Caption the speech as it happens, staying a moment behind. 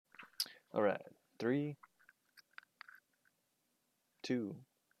All right. 3, 2,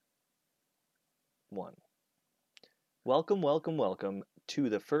 1. Welcome to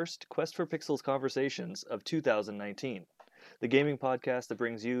the first Quest for Pixels conversations of 2019. The gaming podcast that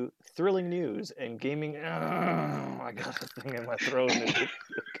brings you thrilling news and gaming. I got a thing in my throat and it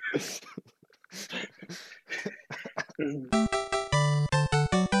didn't.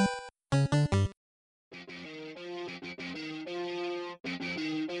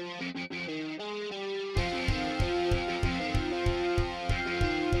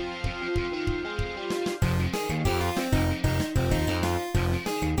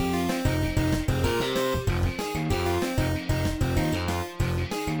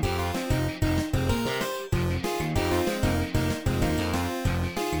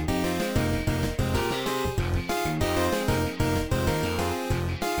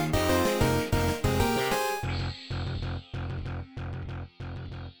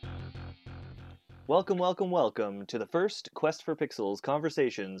 Welcome to the first Quest for Pixels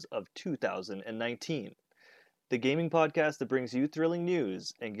conversations of 2019. The gaming podcast that brings you thrilling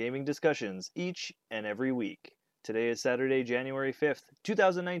news and gaming discussions each and every week. Today is Saturday, January 5th,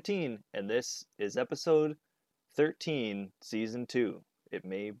 2019, and this is episode 13, season 2. It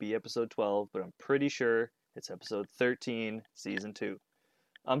may be episode 12, but I'm pretty sure it's episode 13, season 2.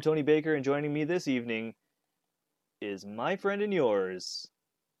 I'm Tony Baker, and joining me this evening is my friend and yours,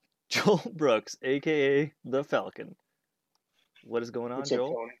 Joel Brooks, aka the Falcon. What is going on, What's up,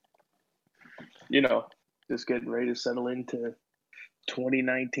 Joel? Tony? Just getting ready to settle into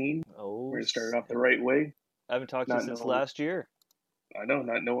 2019. Oh, We're going to start it off the right way. I haven't talked to you since last year. I know,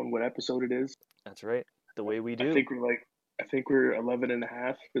 not knowing what episode it is. That's right. The way we do. I think we're 11 and a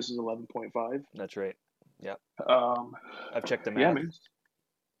half. This is 11.5. That's right. Yeah. I've checked the math. Yeah, man.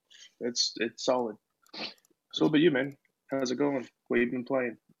 It's solid. So, but you, man, how's it going? What have you been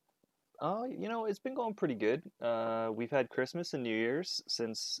playing? It's been going pretty good. We've had Christmas and New Year's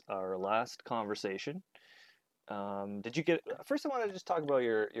since our last conversation. First I want to just talk about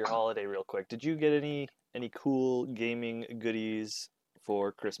your holiday real quick. Did you get any cool gaming goodies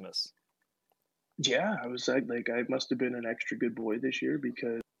for Christmas? Yeah, I was I must have been an extra good boy this year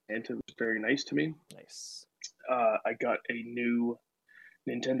because Santa was very nice to me. Nice. I got a new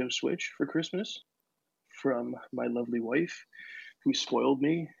Nintendo Switch for Christmas from my lovely wife, who spoiled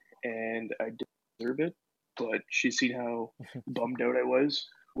me, and I deserve it. But she's seen how bummed out I was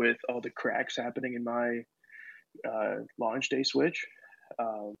with all the cracks happening in my launch day Switch.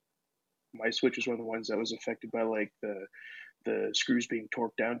 My Switch was one of the ones that was affected by like the screws being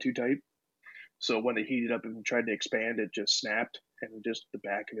torqued down too tight. So when it heated up and tried to expand, it just snapped, and just the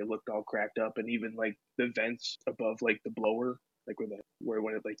back of it looked all cracked up, and even like the vents above like the blower, like where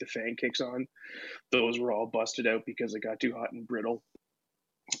when it like the fan kicks on, those were all busted out because it got too hot and brittle.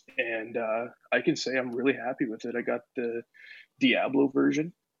 And I can say I'm really happy with it. I got the Diablo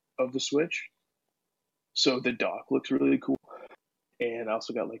version of the Switch, so the dock looks really cool, and I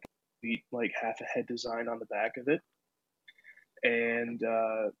also got like half a head design on the back of it. And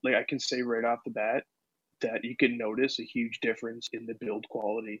like I can say right off the bat that you can notice a huge difference in the build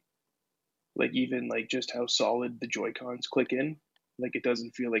quality. Like even like just how solid the Joy Cons click in. Like it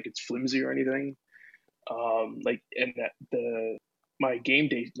doesn't feel like it's flimsy or anything. Like and that the my game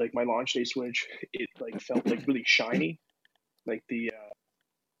day, like my launch day Switch, it like felt like really shiny. Like the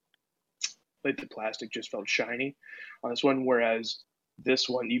plastic just felt shiny on this one, whereas this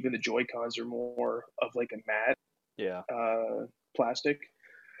one, even the Joy Cons are more of like a matte plastic.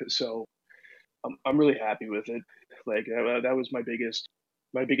 So I'm really happy with it. Like that was my biggest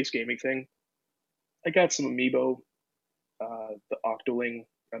gaming thing. I got some amiibo, the Octoling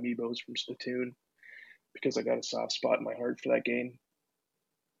amiibos from Splatoon, because I got a soft spot in my heart for that game.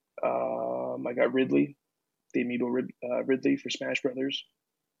 I got Ridley, the amiibo Ridley for Smash Brothers.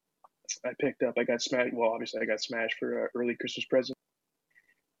 I got Smash. Well, obviously, I got Smash for early Christmas present,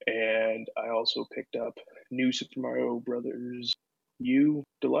 and I also picked up New Super Mario Brothers U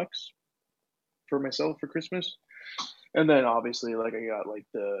Deluxe for myself for Christmas. And then obviously, like I got like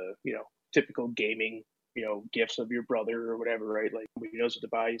the typical gaming gifts of your brother or whatever, right? Like nobody knows what to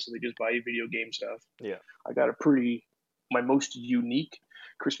buy, so they just buy you video game stuff. Yeah. I got my most unique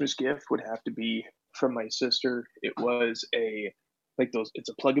Christmas gift would have to be from my sister. It was it's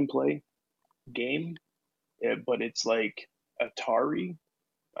a plug and play game, but it's like Atari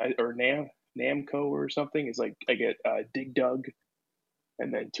or Namco or something. It's like I get Dig Dug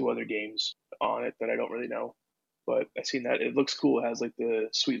and then 2 other games on it that I don't really know. But I seen that it looks cool. It has like the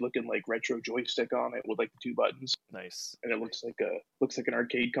sweet looking like retro joystick on it with like the 2 buttons. Nice. And it looks like an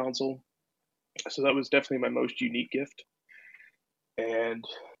arcade console. So that was definitely my most unique gift. And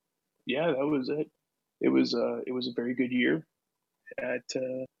yeah, that was it. It was a very good year at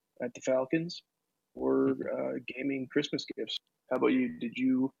the Falcons for gaming Christmas gifts. How about you? Did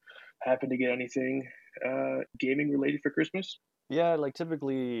you happen to get anything gaming related for Christmas? Yeah, like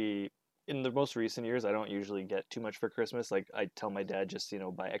typically in the most recent years, I don't usually get too much for Christmas. Like I tell my dad just,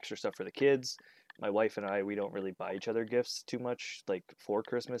 buy extra stuff for the kids. My wife and I, we don't really buy each other gifts too much like for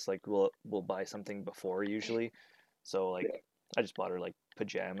Christmas. Like we'll buy something before usually. So like Yeah, I just bought her like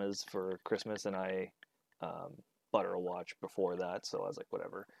pajamas for Christmas and I um bought her a watch before that, so I was like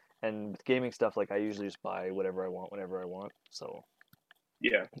whatever. And with gaming stuff, like I usually just buy whatever I want whenever I want. So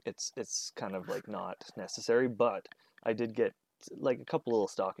yeah. it's kind of like not necessary, but I did get like a couple little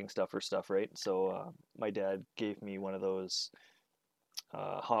stocking stuffer stuff, right? So my dad gave me one of those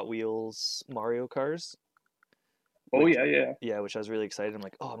Hot Wheels Mario cars, Oh which yeah, yeah. yeah, which I was really excited. I'm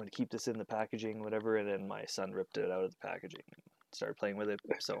like, oh, I'm gonna keep this in the packaging, whatever. And then my son ripped it out of the packaging and started playing with it,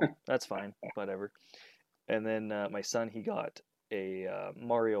 so that's fine, whatever. And then my son, he got a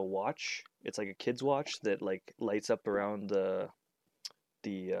Mario watch. It's like a kid's watch that like lights up around the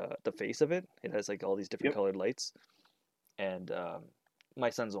face of it. It has like all these different Yep. colored lights, and my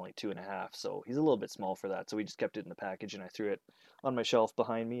son's only 2.5, so he's a little bit small for that. So we just kept it in the package, and I threw it on my shelf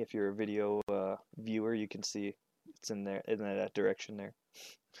behind me. If you're a video viewer, you can see it's in there in that direction there.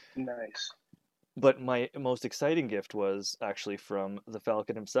 Nice. But my most exciting gift was actually from the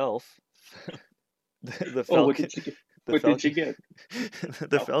Falcon himself. The Oh, what Falcon, did you get? the What did you Falcon, get?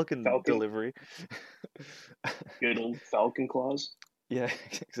 the Falcon Falcon, delivery. good old Falcon claws. Yeah,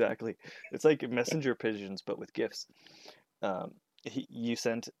 exactly. It's like messenger pigeons, but with gifts. You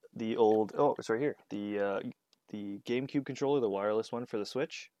sent the old. Oh, it's right here. The GameCube controller, the wireless one for the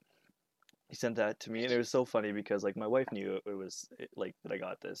Switch. He sent that to me, and it was so funny because like my wife knew it was like that I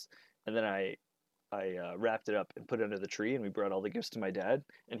got this, and then I wrapped it up and put it under the tree, and we brought all the gifts to my dad,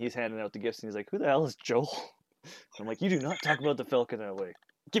 and he's handing out the gifts, and he's like, "Who the hell is Joel?" I'm like, "You do not talk about the Falcon that way.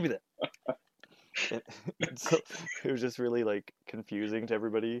 Give me that." And, and so it was just really like confusing to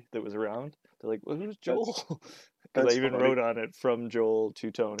everybody that was around. They're like, well, "Who's That's Joel?" Because I that's even funny. wrote on it from Joel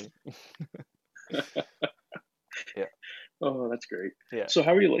to Tony. Yeah, Oh, that's great. yeah. So,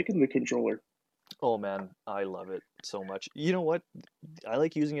 how are you liking the controller? Oh man, I love it so much. You know what? I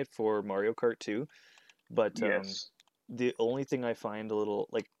like using it for Mario Kart too, but Yes, the only thing I find a little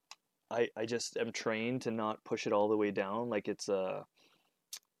like I just am trained to not push it all the way down like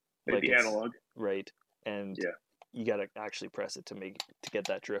like the it's analog. right, and Yeah, you gotta actually press it to get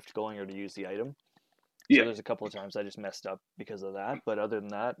that drift going or to use the item. So yeah. there's a couple of times I just messed up because of that. But other than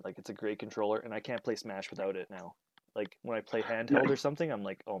that, like it's a great controller, and I can't play Smash without it now. Like when I play handheld or something, I'm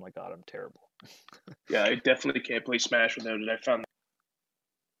like, oh my god, I'm terrible. Yeah, I definitely can't play Smash without it. I found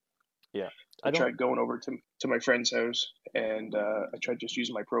Yeah, I I don't. tried going over to my friend's house and I tried just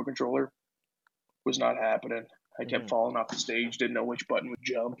using my Pro controller. Was not happening. I kept Mhm. falling off the stage. Didn't know which button would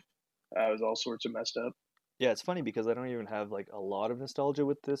jump. I was all sorts of messed up. Yeah, it's funny because I don't even have like a lot of nostalgia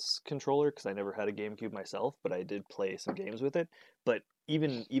with this controller because I never had a GameCube myself, but I did play some games with it. But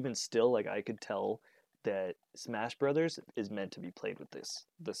even still, like I could tell that Smash Brothers is meant to be played with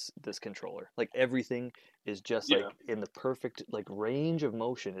this controller. Like everything is just Yeah. like in the perfect like range of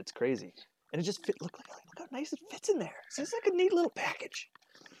motion. It's crazy, and it just fit. Look how nice it fits in there. It's just like a neat little package.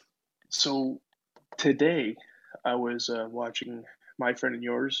 So today I was watching my friend and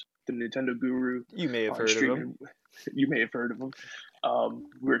yours, the Nintendo Guru, You may have on heard of them. streaming. You may have heard of him.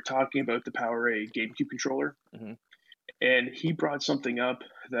 We were talking about the Power A GameCube controller, Hmm. and he brought something up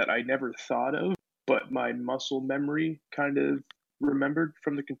that I never thought of, but my muscle memory kind of remembered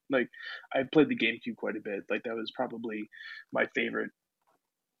from like I played the GameCube quite a bit. Like that was probably my favorite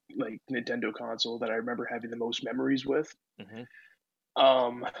like Nintendo console that I remember having the most memories with. Hmm.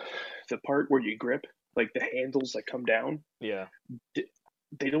 Um, the part where you grip, like the handles that come down, Yeah,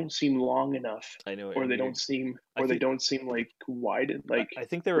 they don't seem long enough, I know what or you mean. I they think don't seem like wide, like I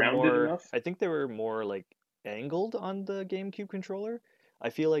think they were rounded more. enough. I think they were more like angled on the GameCube controller. I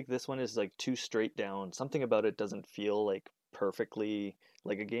feel like this one is like too straight down. Something about it doesn't feel like perfectly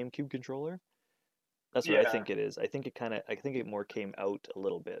like a GameCube controller. That's what I Yeah, think it is. I think it more came out a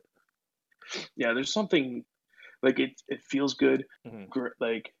little bit. yeah. There's something like it feels good. Hmm.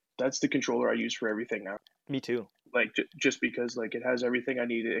 Like that's the controller I use for everything now. Me too. Like just because like it has everything I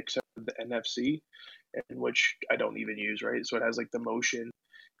need except for the NFC, and which I don't even use, right? So it has like the motion,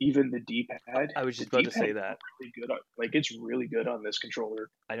 even the D pad. I was The just about D to pad say is that. really good. Like it's really good on this controller.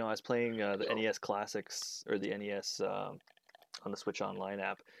 I know I was playing the So NES Classics or the NES on the Switch Online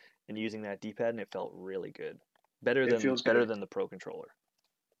app and using that D-pad, and it felt really good. it feels Better good. than the Pro controller.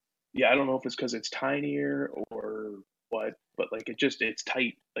 Yeah, I don't know if it's because it's tinier or what, but like it's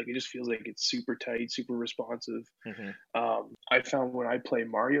tight. Like it just feels like it's super tight, super responsive. Hmm. I found when I play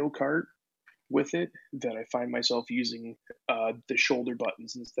Mario Kart with it that I find myself using the shoulder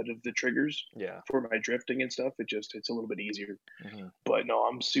buttons instead of the triggers Yeah. for my drifting and stuff. It's a little bit easier. Hmm. But no,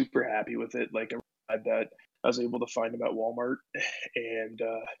 I'm super happy with it. Like I'm glad that I was able to find them at Walmart and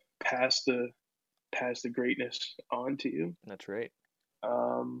pass the pass the greatness on to you. That's right.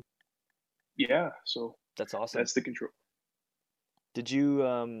 Um, yeah, so That's awesome. that's the control. Did you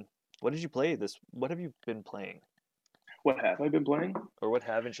what did you play this? What have you been playing, What have I been playing? or what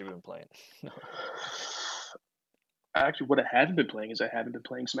haven't you been playing? No. Actually, what I haven't been playing is I haven't been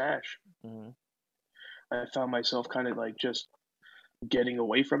playing Smash. Hmm. I found myself kind of like just getting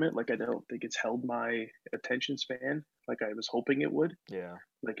away from it. Like I don't think it's held my attention span like I was hoping it would. Yeah.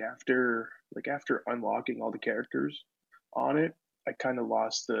 Like after unlocking all the characters on it, I kind of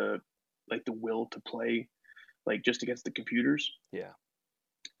lost the will to play like just against the computers. Yeah.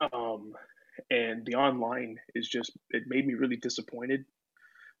 Um, and the online is just it made me really disappointed.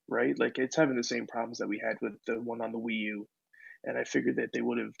 Right, like it's having the same problems that we had with the one on the Wii U, and I figured that they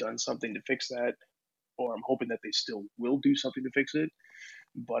would have done something to fix that, or I'm hoping that they still will do something to fix it.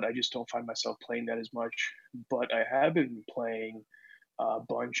 But I just don't find myself playing that as much. But I have been playing a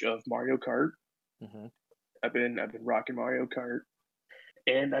bunch of Mario Kart. Hmm. I've been rocking Mario Kart,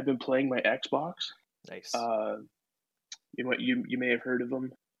 and I've been playing my Xbox. Nice. Uh, you may have heard of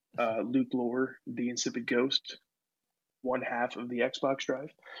him, Luke Lore, the Insipid Ghost, one half of the Xbox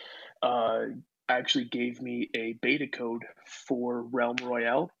Drive. Uh, actually gave me a beta code for Realm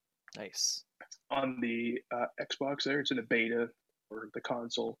Royale Nice. on the Xbox. There, it's in a beta for the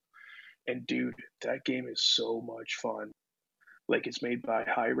console, and dude, that game is so much fun. Like it's made by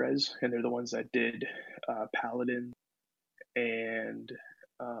High Res, and they're the ones that did Paladin and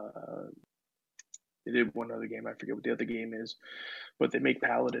uh, they did one other game. I forget what the other game is, but they make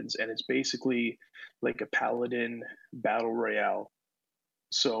Paladins, and it's basically like a Paladin battle royale.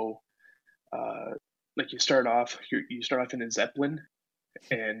 So, uh, like you start off in a Zeppelin,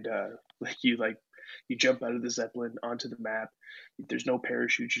 and you jump out of the Zeppelin onto the map. There's no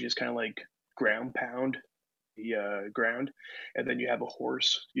parachute. You just kind of like ground pound the ground, and then you have a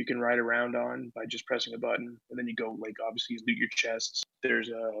horse you can ride around on by just pressing a button, and then you go like obviously you loot your chests. There's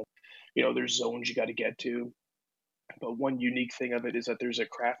there's zones you got to get to, but one unique thing of it is that there's a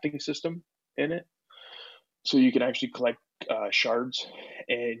crafting system in it, so you can actually collect shards,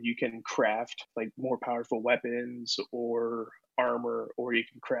 and you can craft like more powerful weapons or armor, or you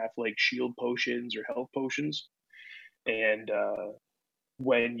can craft like shield potions or health potions. And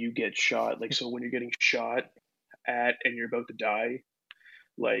when you get shot, like so when you're getting shot at and you're about to die,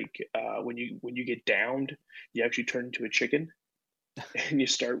 like when you get downed, you actually turn into a chicken and you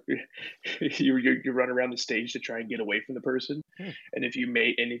start you run around the stage to try and get away from the person. Hmm. And if you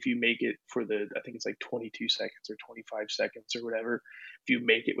make it for the I think it's like 22 seconds or 25 seconds or whatever, if you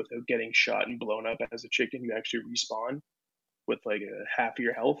make it without getting shot and blown up as a chicken, you actually respawn with like a half of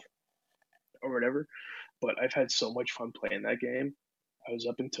your health or whatever. But I've had so much fun playing that game. I was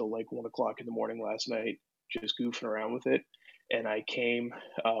up until like 1 o'clock in the morning last night just goofing around with it, and I came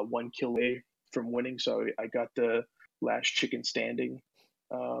one kill away from winning. So I got the last chicken standing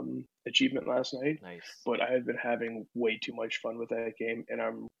achievement last night. Nice. But I have been having way too much fun with that game, and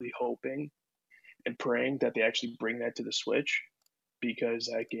I'm really hoping and praying that they actually bring that to the Switch, because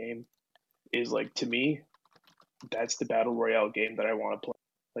that game is like, to me, that's the battle royale game that I want to play.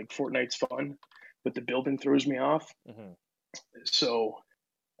 Like Fortnite's fun, but the building throws me off. Hmm. So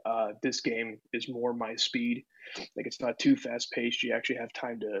this game is more my speed. Like it's not too fast paced. You actually have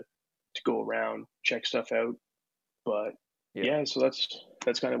time to go around, check stuff out. But Yeah. yeah, so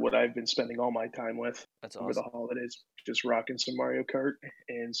that's kind of what I've been spending all my time with That's over the awesome. holidays, just rocking some Mario Kart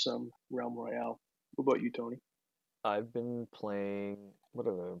and some Realm Royale. What about you, Tony? I've been playing. What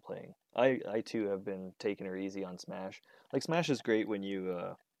have I been playing? I too have been taking her easy on Smash. Like Smash is great when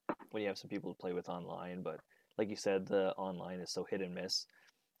you have some people to play with online, but like you said, the online is so hit and miss.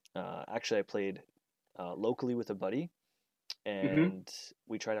 Actually, I played locally with a buddy, Mm-hmm. and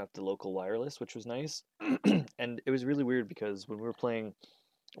we tried out the local wireless, which was nice. And it was really weird because when we were playing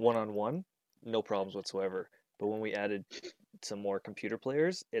one on one, no problems whatsoever. But when we added some more computer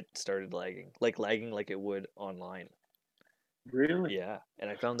players, it started lagging like it would online. Really? Yeah, and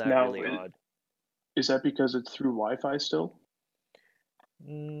I found that Now, really odd. is that because it's through Wi-Fi still?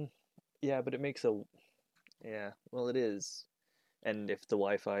 Mm, yeah, but it makes a yeah. Well, it is. And if the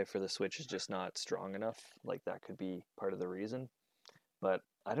Wi-Fi for the Switch is just not strong enough, like that could be part of the reason. But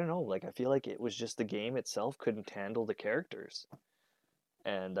I don't know. Like I feel like it was just the game itself couldn't handle the characters.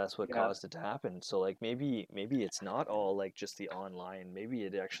 and that's what Yeah, caused it to happen. So like maybe it's not all like just the online. Maybe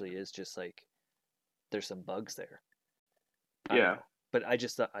it actually is just like there's some bugs there. I don't yeah, know. But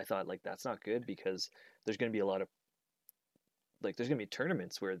I thought like that's not good because there's going to be a lot of like there's going to be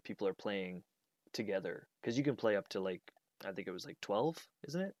tournaments where people are playing together because you can play up to like I think it was like 12,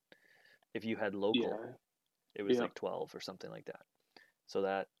 isn't it? If you had local, yeah, it was yeah, like 12 or something like that. So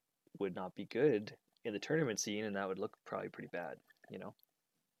that would not be good in the tournament scene and that would look probably pretty bad, you know.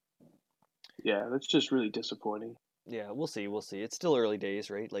 yeah. That's just really disappointing. Yeah, we'll see. We'll see. It's still early days,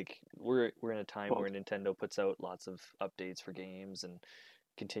 right? Like we're in a time Well, where Nintendo puts out lots of updates for games and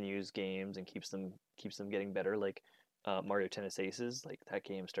continues games and keeps them getting better. Like Mario Tennis Aces, like that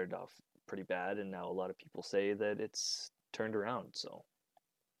game started off pretty bad, and now a lot of people say that it's turned around. So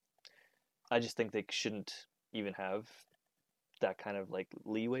I just think they shouldn't even have that kind of like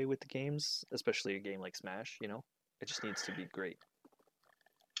leeway with the games, especially a game like Smash. You know, it just needs to be great.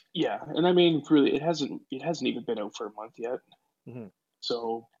 yeah, and I mean, really, it hasn't even been out for a month yet. Hmm.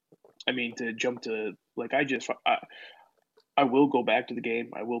 So, I mean, to jump to like, I will go back to the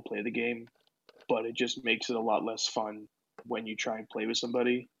game. I will play the game, but it just makes it a lot less fun when you try and play with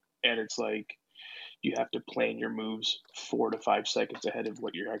somebody, and it's like you have to plan your moves 4 to 5 seconds ahead of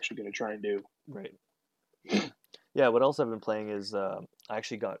what you're actually going to try and do. Right. Yeah, what else I've been playing is I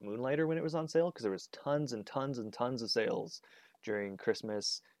actually got Moonlighter when it was on sale because there was tons and tons and tons of sales during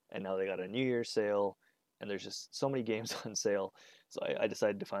Christmas, and now they got a New Year's sale, and there's just so many games on sale. So I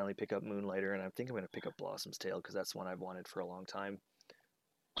decided to finally pick up Moonlighter, and I think I'm going to pick up Blossom's Tale because that's one I've wanted for a long time.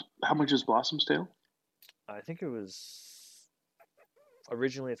 How much is Blossom's Tale? I think it was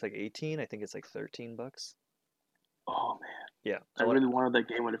originally it's like 18. I think it's like $13. Oh man, Yeah, I really wanted that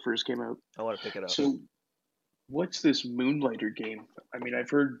game when it first came out. I want to pick it up. So, what's this Moonlighter game? I mean, I've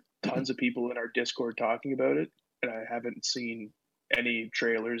heard tons of people in our Discord talking about it, and I haven't seen any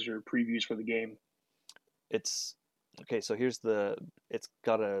trailers or previews for the game. It's okay. So it's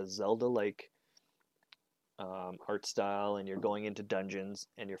got a Zelda like art style, and you're going into dungeons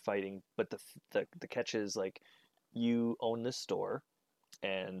and you're fighting. But the catch is like you own this store,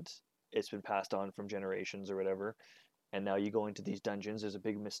 and it's been passed on from generations or whatever. And now you go into these dungeons. There's a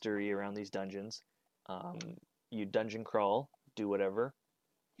big mystery around these dungeons. Um, you dungeon crawl, do whatever.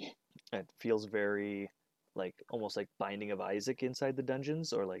 It feels very like almost like Binding of Isaac inside the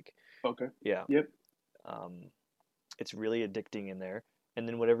dungeons, or like Okay. yeah, Yep. um, it's really addicting in there. And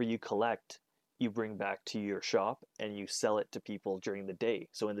then whatever you collect, you bring back to your shop and you sell it to people during the day.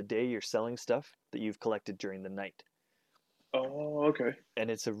 So in the day, you're selling stuff that you've collected during the night. Oh, okay. And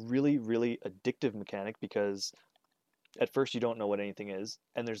it's a really, really addictive mechanic because at first you don't know what anything is.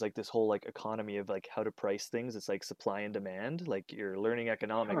 And there's like this whole like economy of like how to price things. It's like supply and demand. Like you're learning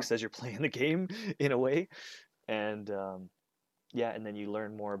Huh. economics as you're playing the game in a way. And yeah, and then you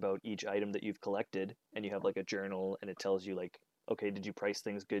learn more about each item that you've collected, and you have like a journal, and it tells you like, okay, did you price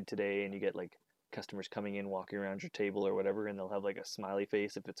things good today? And you get like customers coming in, walking around your table or whatever, and they'll have like a smiley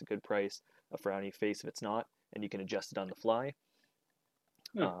face if it's a good price, a frowny face if it's not, and you can adjust it on the fly.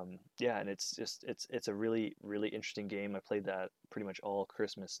 Huh. Yeah, and it's a really really interesting game. I played that pretty much all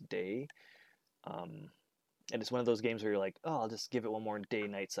Christmas Day. Um, and it's one of those games where you're like, oh, I'll just give it one more day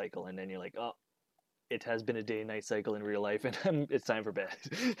night cycle, and then you're like, oh, it has been a day and night cycle in real life, and it's time for bed.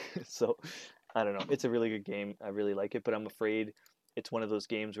 So I don't know. It's a really good game. I really like it, but I'm afraid it's one of those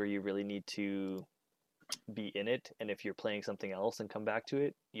games where you really need to be in it, and if you're playing something else and come back to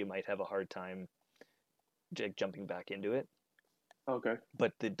it, you might have a hard time jumping back into it. Okay.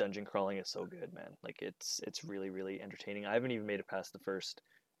 But the dungeon crawling is so good, man. Like it's really really entertaining. I haven't even made it past the first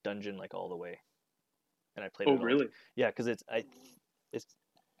dungeon like all the way, and I played Oh, it a long time. really? Yeah, because it's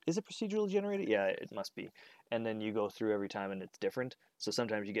is it procedurally generated? Yeah, it must be. And then you go through every time and it's different. So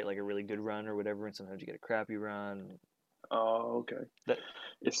sometimes you get like a really good run or whatever, and sometimes you get a crappy run. Oh, okay. That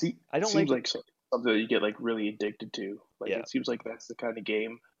It I don't seems like. like something that you get like really addicted to. Like Yeah, it seems like that's the kind of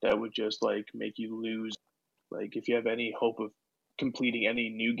game that would just like make you lose. Like if you have any hope of completing any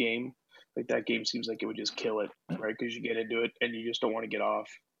new game, like that game seems like it would just kill it, right? Because you get into it and you just don't want to get off.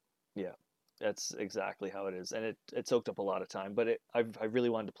 yeah, that's exactly how it is, and it soaked up a lot of time. But I really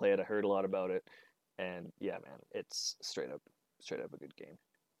wanted to play it. I heard a lot about it, and yeah, man, it's straight up a good game.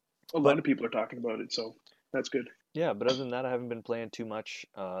 A lot But of people are talking about it, so that's good. yeah, but other than that, I haven't been playing too much.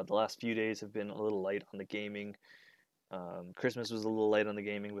 The last few days have been a little light on the gaming. Christmas was a little light on the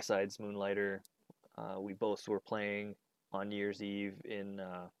gaming. Besides Moonlighter, we both were playing on New Year's Eve in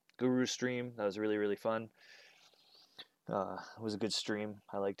Guru's stream. That was really really fun. It was a good stream.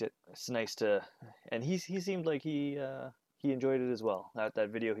 I liked it. It's nice to, and he seemed like he enjoyed it as well. That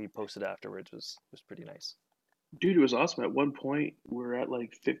video he posted afterwards was pretty nice. Dude, it was awesome. At one point, we're at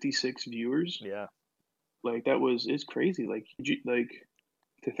like 56 viewers. Yeah. Like it's crazy. Like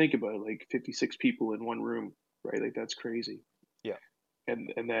to think about it, like 56 people in one room, right? Like that's crazy. Yeah. And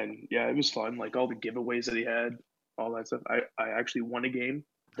then yeah, it was fun. Like all the giveaways that he had, all that stuff. I actually won a game.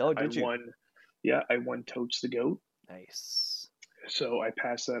 Oh, I did you? won. Yeah, I won Totes the Goat. Nice. So I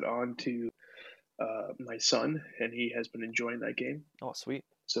passed that on to my son, and he has been enjoying that game. Oh, sweet.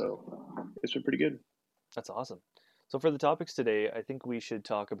 So it's been pretty good. That's awesome. So for the topics today, I think we should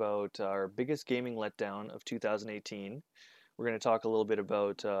talk about our biggest gaming letdown of 2018. We're going to talk a little bit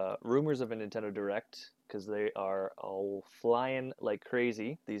about rumors of a Nintendo Direct because they are all flying like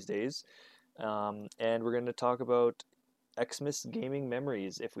crazy these days. And we're going to talk about Xmas gaming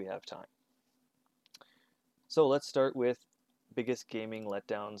memories if we have time. So let's start with biggest gaming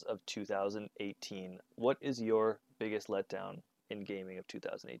letdowns of 2018. What is your biggest letdown in gaming of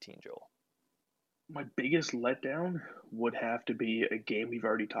 2018, Joel? My biggest letdown would have to be a game we've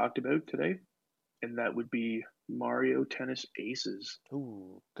already talked about today, and that would be Mario Tennis Aces.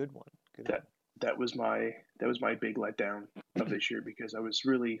 Ooh, good one. Good That one. that was my big letdown of this year because I was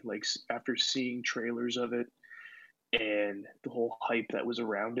really like after seeing trailers of it and the whole hype that was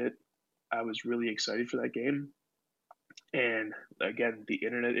around it, I was really excited for that game. And again, the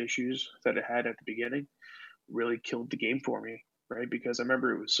internet issues that it had at the beginning really killed the game for me, right? Because I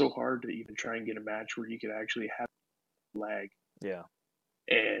remember it was so hard to even try and get a match where you could actually have lag. Yeah.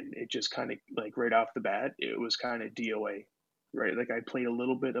 And it just kind of like right off the bat, it was kind of DOA, right? Like I played a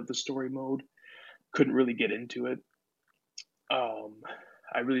little bit of the story mode, couldn't really get into it. Um,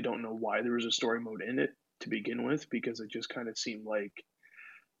 I really don't know why there was a story mode in it to begin with because it just kind of seemed like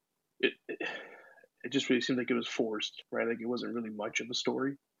it just really seemed like it was forced, right? Like it wasn't really much of a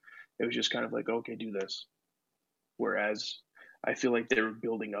story. It was just kind of like, okay, do this. Whereas I feel like they were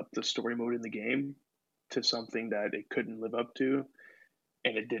building up the story mode in the game to something that it couldn't live up to,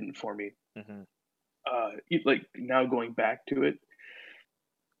 and it didn't for me. Mm-hmm. Like now going back to it,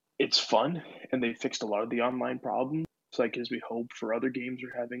 it's fun, and they fixed a lot of the online problems. So that gives me hope for other games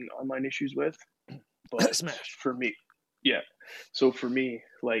we're having online issues with. But Smash. for me, yeah. So for me,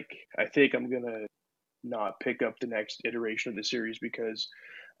 like I think I'm gonna not pick up the next iteration of the series because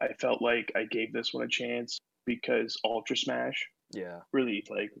I felt like I gave this one a chance because Ultra Smash Yeah. really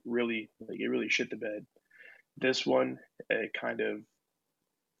it really shit the bed. This one, it kind of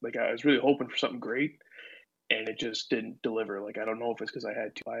like I was really hoping for something great, and it just didn't deliver. Like I don't know if it's because I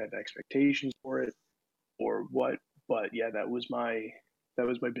had too high of expectations for it or what, but yeah, that was my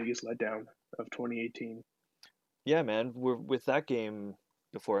biggest letdown of 2018. Yeah, man. With that game.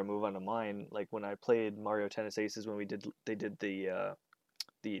 Before I move on to mine, like when I played Mario Tennis Aces, when they did the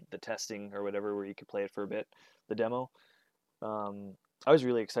testing or whatever, where you could play it for a bit, the demo. I was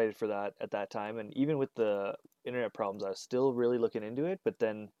really excited for that at that time, and even with the internet problems, I was still really looking into it. But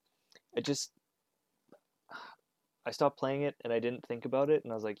then it just I stopped playing it and I didn't think about it,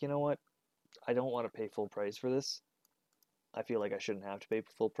 and I was like, you know what? I don't want to pay full price for this. I feel like I shouldn't have to pay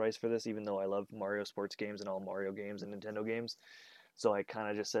full price for this, even though I love Mario sports games and all Mario games and Nintendo games. So I kind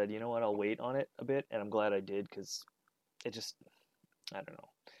of just said, you know what, I'll wait on it a bit, and I'm glad I did because it just, I don't know.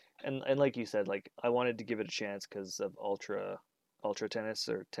 And like you said, like I wanted to give it a chance because of Ultra Tennis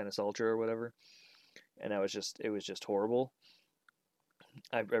or Tennis Ultra or whatever, and it was just horrible.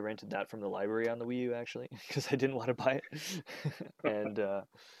 I rented that from the library on the Wii U actually because I didn't want to buy it, and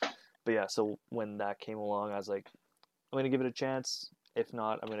but yeah, so when that came along, I was like, I'm gonna give it a chance. If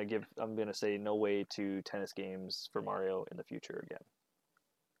not, I'm gonna say no way to tennis games for Mario in the future again.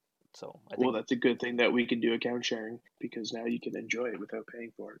 So I Well, think, that's a good thing that we can do account sharing because now you can enjoy it without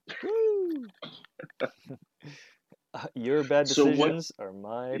paying for it. woo, your bad So what? decisions are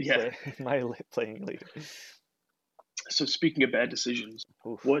my Yeah. playing league. So speaking of bad decisions,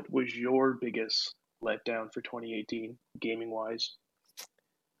 Oof. what was your biggest letdown for 2018 gaming wise?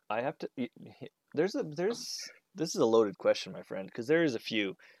 I have to. There's this is a loaded question, my friend, because there is a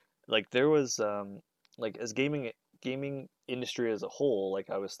few. Like there was like as gaming industry as a whole, like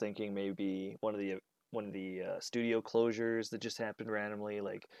I was thinking maybe one of the studio closures that just happened randomly,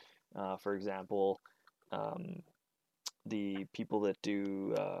 like for example, um, the people that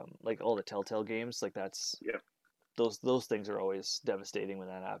do like all the Telltale games, like that's Yeah, those things are always devastating when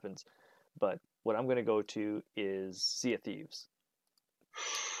that happens. But what I'm gonna go to is Sea of Thieves.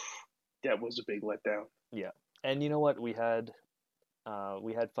 that was a big letdown. Yeah, and you know what? We had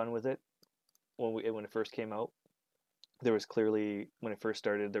fun with it when it first came out. There was clearly when it first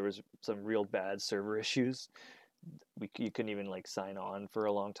started there was some real bad server issues. You couldn't even like sign on for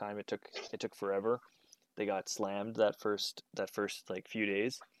a long time. It took forever. They got slammed that first like few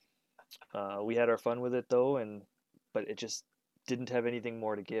days. We had our fun with it though, but it just didn't have anything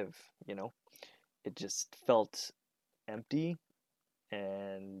more to give. You know, it just felt empty,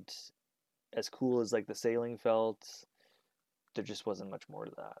 and as cool as like the sailing felt, there just wasn't much more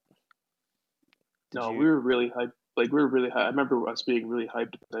to that. Did No, you? we were really hyped. Like we were really hyped. I remember us being really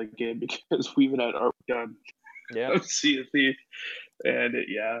hyped at that game because we even had our done Yeah, of Sea of Thieves, and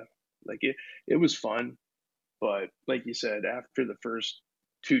yeah, like it was fun. But like you said, after the first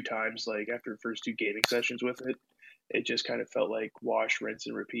two times, like after the first two gaming sessions with it, it just kind of felt like wash, rinse,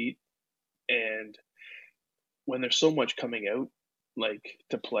 and repeat. And when there's so much coming out, like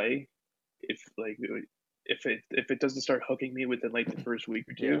to play, if like if it doesn't start hooking me within like the first week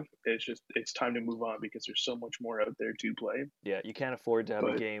or yeah, two, it's time to move on because there's so much more out there to play. yeah. You can't afford to have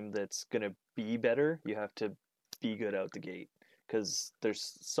a But game that's gonna be better. You have to be good out the gate because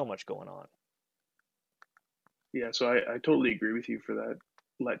there's so much going on. yeah, so I totally agree with you for that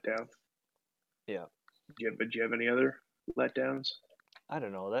letdown. Yeah, Do you have any other letdowns, I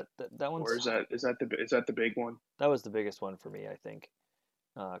don't know that or one's is that the big one? that was the biggest one for me, I think.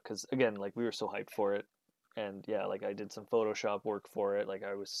 Because again, like we were so hyped for it, and yeah, like I did some Photoshop work for it. Like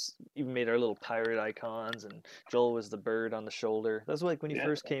I was even made our little pirate icons, and Joel was the bird on the shoulder. That's like when he Yeah.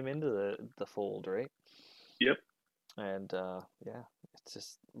 first came into the fold, right? Yep. And yeah, it's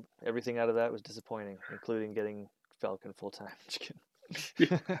just everything out of that was disappointing, including getting Falcon full time.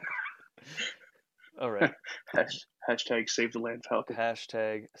 All right, Hashtag save the land falcon.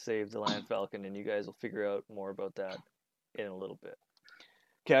 hashtag save the land Falcon, and you guys will figure out more about that in a little bit.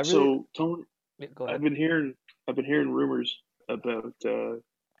 Okay, I really So Tone, yeah, go I've ahead. been hearing I've been hearing rumors about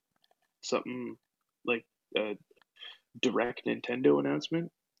something like a direct Nintendo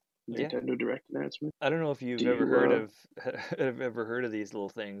announcement, Yeah, Nintendo Direct announcement. I don't know if you've Do ever you heard of have ever heard of these little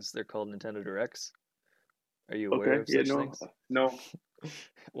things. They're called Nintendo Directs. Are you aware okay, of yeah, such no, things? no,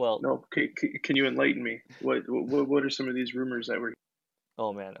 Well, no. Can you enlighten me? What are some of these rumors that were?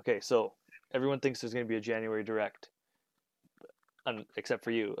 oh man. Okay, so everyone thinks there's going to be a January Direct, except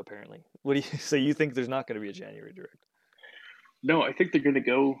for you, apparently. What do you? So you think there's not going to be a January Direct? No, I think they're going to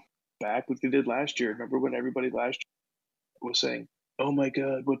go back like they did last year. Remember when everybody last year was saying, "Oh my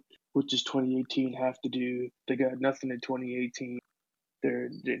God, what does 2018 have to do? They got nothing in 2018.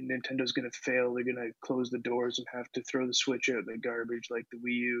 Nintendo's gonna fail. They're gonna close the doors and have to throw the Switch out in the garbage like the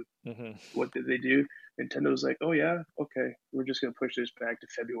Wii U." Hmm. What did they do? Nintendo's like, "Oh yeah, okay, we're just gonna push this back to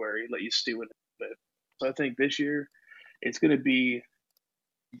February, let you stew in it a bit." So I think this year it's gonna be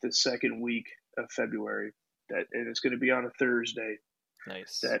the second week of February, and it's gonna be on a Thursday.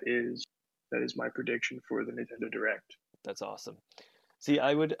 Nice. That is my prediction for the Nintendo Direct. That's awesome. See,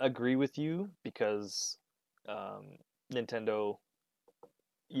 I would agree with you because um, Nintendo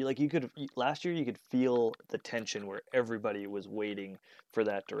you could last year you could feel the tension where everybody was waiting for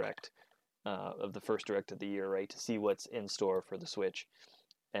that direct of the first direct of the year, right, to see what's in store for the Switch.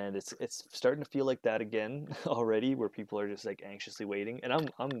 And it's starting to feel like that again already, where people are just like anxiously waiting. And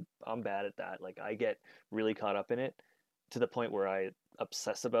I'm bad at that. Like I get really caught up in it to the point where I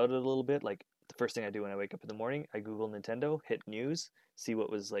obsess about it a little bit. Like the first thing I do when I wake up in the morning, I Google Nintendo, hit news, see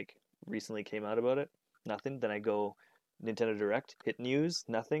what was like recently came out about it. Nothing. Then I go Nintendo Direct, hit news,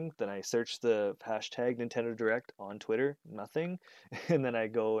 nothing. Then I search the hashtag Nintendo Direct on Twitter, nothing. And then I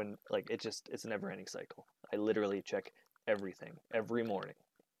go and like it's a never ending cycle. I literally check everything every morning,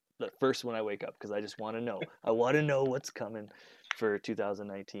 the first when I wake up, because I just want to know. I want to know what's coming for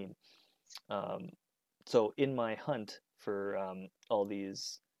 2019. Um, so in my hunt for all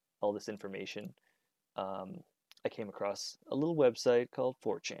this information, um, I came across a little website called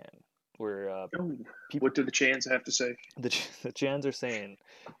 4chan, where Oh, people what do the Chans have to say? the the Chans are saying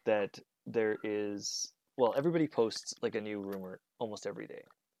that there is well, everybody posts like a new rumor almost every day,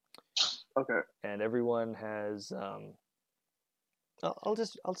 Okay. and everyone has.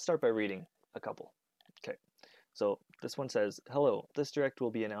 I'll start by reading a couple. Okay. So this one says, "Hello, this direct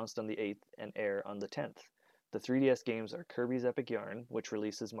will be announced on the 8th and air on the 10th. The 3DS games are Kirby's Epic Yarn, which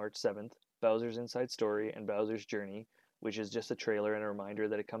releases March 7th, Bowser's Inside Story, and Bowser's Journey, which is just a trailer and a reminder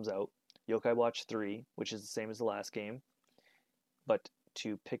that it comes out, Yokai Watch 3, which is the same as the last game, but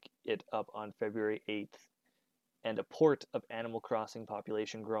to pick it up on February 8th, and a port of Animal Crossing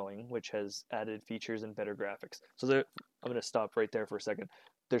Population Growing, which has added features and better graphics." So I'm going to stop right there for a second.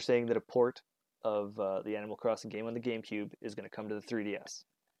 They're saying that a port of the Animal Crossing game on the GameCube is going to come to the 3DS.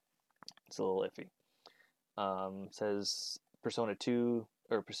 It's a little iffy. Says Persona 2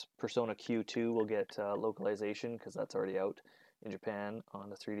 or Persona Q2 will get localization because that's already out in Japan on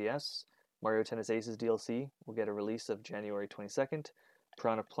the 3DS. Mario Tennis Aces DLC will get a release of January 22nd.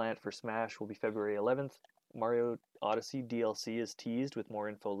 Piranha Plant for Smash will be February 11th. Mario Odyssey DLC is teased with more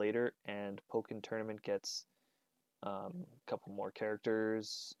info later, and Pokken Tournament gets a couple more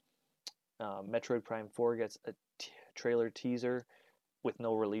characters. Metroid Prime 4 gets a trailer teaser with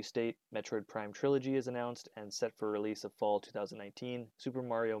no release date. Metroid Prime Trilogy is announced and set for release of fall 2019. Super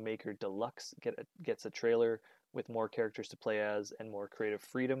Mario Maker Deluxe gets a trailer with more characters to play as and more creative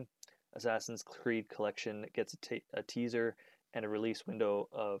freedom. Assassin's Creed Collection gets a teaser and a release window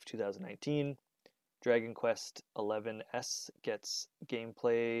of 2019. Dragon Quest XI gets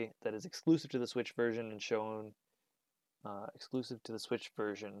gameplay that is exclusive to the Switch version and shown exclusive to the Switch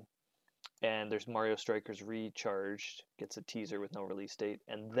version. And there's Mario Strikers Recharged gets a teaser with no release date.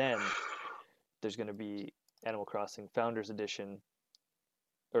 And then there's going to be Animal Crossing Founders Edition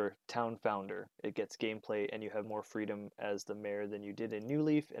or Town Founder. It gets gameplay and you have more freedom as the mayor than you did in New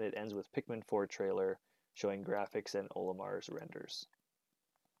Leaf, and it ends with Pikmin 4 trailer showing graphics and Olimar's renders.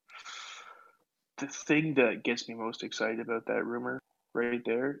 The thing that gets me most excited about that rumor right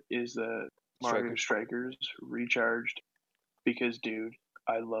there is the Mario Strikers Recharged, because dude,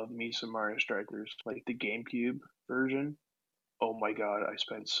 I love me some Mario Strikers, like the GameCube version. Oh my god, I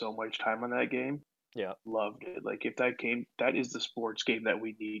spent so much time on that game. Yeah. Loved it. Like if that game, that is the sports game that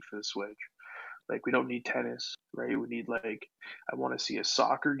we need for the Switch. Like we don't need tennis, right? We need like, I want to see a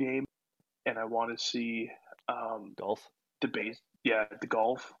soccer game, and I want to see golf. The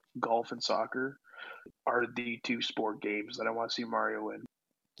golf and soccer are the two sport games that I want to see Mario in.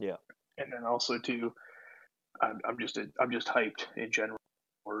 Yeah. And then also too, I'm just hyped in general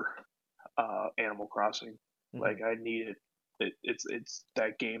for Animal Crossing. Mm-hmm. Like I need it. It's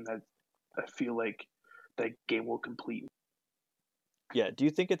that game that I feel like that game will complete. Yeah. Do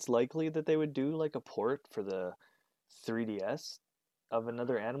you think it's likely that they would do like a port for the 3DS of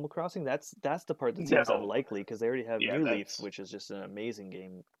another Animal Crossing? That's the part that seems unlikely because they already have New Leaf, which is just an amazing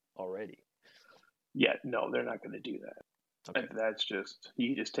game already. Yeah, no, they're not going to do that. Okay. That's just,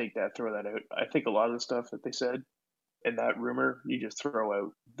 you just take that, throw that out. I think a lot of the stuff that they said in that rumor, you just throw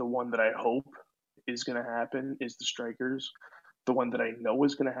out. The one that I hope is going to happen is the Strikers. The one that I know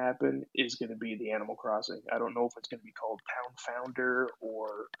is going to happen is going to be the Animal Crossing. I don't know if it's going to be called Town Founder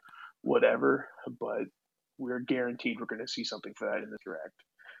or whatever, but we're guaranteed we're going to see something for that in the direct.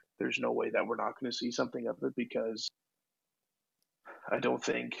 There's no way that we're not going to see something of it, because I don't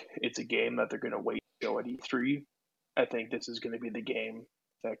think it's a game that they're going to wait to show at E3. I think this is going to be the game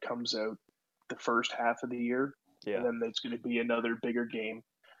that comes out the first half of the year, and then there's going to be another bigger game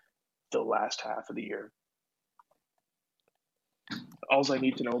the last half of the year. All I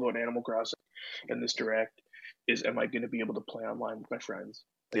need to know about Animal Crossing and this direct is, am I going to be able to play online with my friends?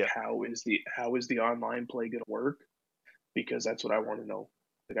 Like, how is the online play going to work? Because that's what I want to know.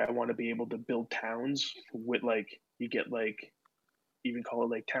 Like, I want to be able to build towns with, like, you get like, even call it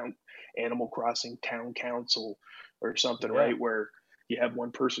like Animal Crossing Town Council or something, right? Where you have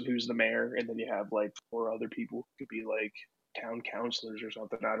one person who's the mayor, and then you have like 4 other people who could be like town councilors or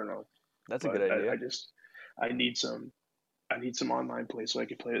something. I don't know. That's a good idea. I need some online play so I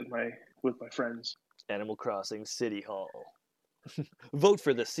can play with my friends. Animal Crossing City Hall. Vote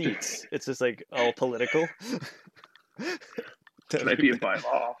for the seats. It's just like all political. Can I be a bylaw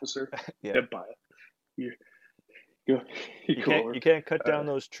officer? Yeah. You can't cut down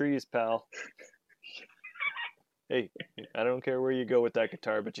those trees, pal. Hey, I don't care where you go with that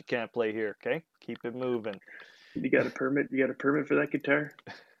guitar, but you can't play here, okay? Keep it moving. You got a permit? You got a permit for that guitar?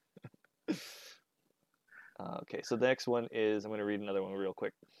 Okay, so the next one is, I'm going to read another one real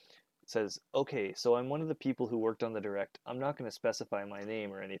quick. It says, okay, so I'm one of the people who worked on the direct. I'm not going to specify my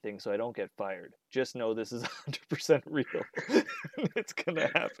name or anything so I don't get fired. Just know this is 100% real. It's going to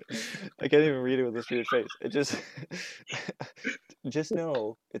happen. I can't even read it with a straight face. It just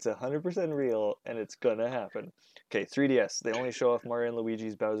know it's 100% real and it's going to happen. Okay, 3DS. They only show off Mario and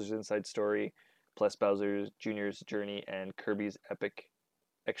Luigi's Bowser's Inside Story, plus Bowser Jr.'s Journey and Kirby's Epic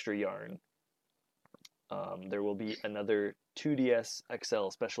Extra Yarn. There will be another 2DS XL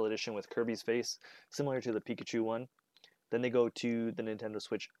special edition with Kirby's face, similar to the Pikachu one. Then they go to the Nintendo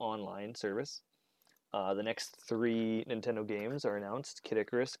Switch Online service. The next 3 Nintendo games are announced: Kid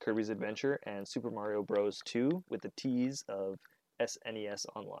Icarus, Kirby's Adventure, and Super Mario Bros. 2 with the tease of SNES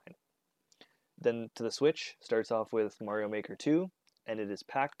Online. Then to the Switch, starts off with Mario Maker 2, and it is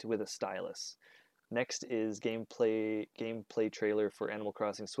packed with a stylus. Next is gameplay trailer for Animal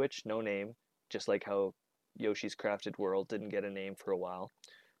Crossing Switch, no name, just like how Yoshi's Crafted World didn't get a name for a while.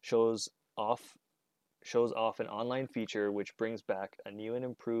 Shows off an online feature which brings back a new and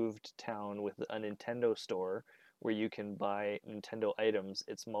improved town with a Nintendo store where you can buy Nintendo items.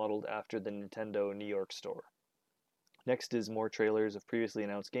 It's modeled after the Nintendo New York store. Next is more trailers of previously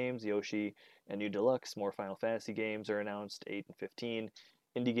announced games. Yoshi and New Deluxe. More Final Fantasy games are announced, 8 and 15.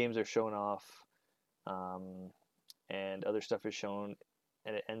 Indie games are shown off, and other stuff is shown.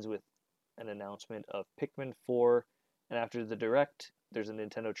 And it ends with an announcement of Pikmin 4. And after the Direct, there's a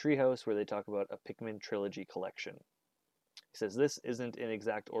Nintendo Treehouse where they talk about a Pikmin Trilogy collection. He says this isn't in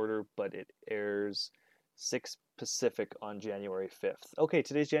exact order, but it airs 6 Pacific on January 5th. Okay,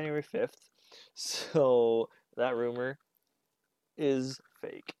 today's January 5th. So that rumor is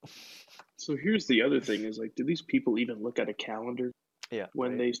fake. So here's the other thing: is like, do these people even look at a calendar Yeah,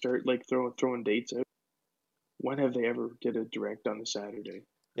 when right? they start like throwing dates out? When have they ever did a direct on a Saturday?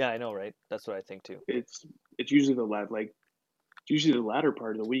 Yeah, I know, right? That's what I think too. It's it's usually it's usually the latter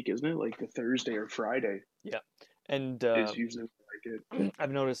part of the week, isn't it? Like the Thursday or Friday Yeah, and is usually like it.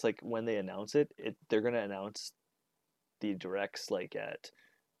 I've noticed like when they announce it, they're gonna announce the directs like at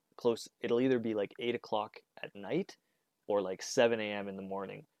close. It'll either be like 8 o'clock at night or like 7 a.m. in the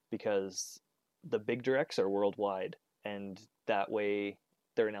morning because the big directs are worldwide, and that way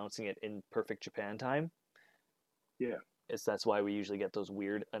they're announcing it in perfect Japan time. Yeah. That's why we usually get those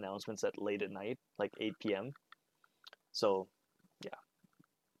weird announcements at late at night, like 8 p.m. So yeah,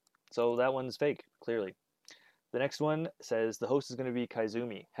 so that one's fake clearly. The next one says the host is going to be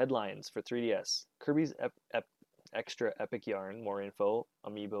Kaizumi. Headlines for 3DS: Kirby's Extra Epic Yarn. More info.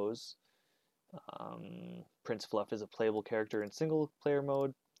 Amiibos. Prince Fluff is a playable character in single player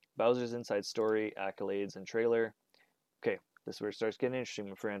mode. Bowser's Inside Story, accolades, and trailer. Okay, this is where it starts getting interesting,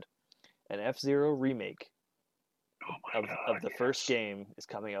 my friend. An F-Zero remake Oh my of God. the first Yes. game is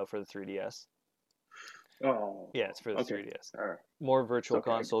coming out for the 3DS. Oh. Yeah, it's for the Okay. 3DS. All right. More virtual Okay.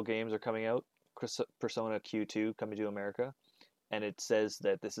 console games are coming out. Persona Q2 coming to America. And it says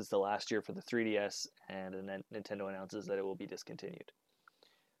that this is the last year for the 3DS, and Nintendo announces that it will be discontinued.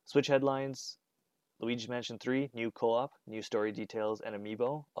 Switch headlines: Luigi's Mansion 3, new co-op, new story details, and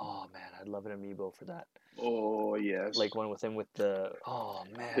amiibo. Oh man, I'd love an amiibo for that. Oh yes. Like one with him with the. Oh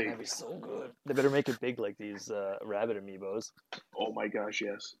man, They. that'd be so good. They better make it big like these rabbit amiibos, Oh my gosh.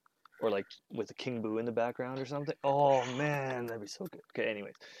 Yes. or like with a King Boo in the background or something. Oh man, that'd be so good. Okay,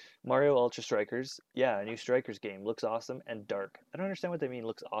 anyways, Mario Ultra Strikers. Yeah, a new Strikers game looks awesome and dark. I don't understand what they mean.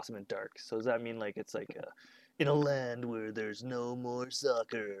 Looks awesome and dark. So does that mean like it's like in a land where there's no more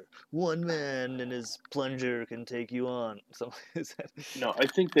soccer, one man and his plunger can take you on? So is that? No, I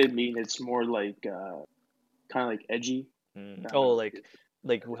think they mean it's more like kind of like edgy. I don't Oh, know. like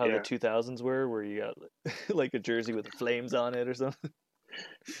how the Yeah. 2000s were, where you got like a jersey with flames on it or something.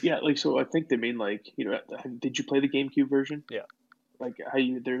 Yeah. Like so, I think they mean like did you play the GameCube version? Yeah. Like how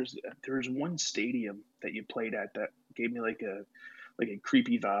you there's one stadium that you played at that gave me like a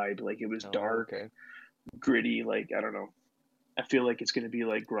creepy vibe. Like it was Oh, dark, okay. gritty. Like I don't know. I feel like it's gonna be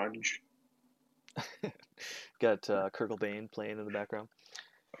like grunge. Got Kurt Cobain playing in the background.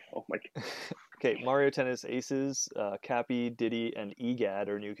 Oh my. Okay, Mario Tennis Aces, Cappy, Diddy, and EGAD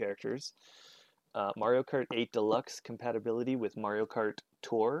are new characters. Mario Kart 8 Deluxe compatibility with Mario Kart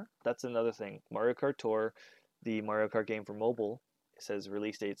Tour. That's another thing. Mario Kart Tour, the Mario Kart game for mobile, says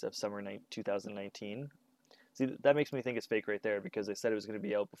release dates of summer 2019. See, that makes me think it's fake right there because they said it was going to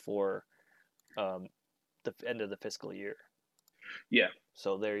be out before um, the end of the fiscal year. Yeah.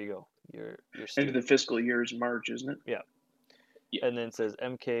 So there you go. You're End of stew. the fiscal year is March, isn't it? Yeah. Yeah. And then it says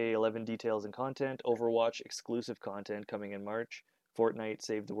MK11 details and content, Overwatch exclusive content coming in March. Fortnite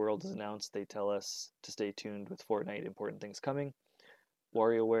Save the World is announced. They tell us to stay tuned with Fortnite, important things coming.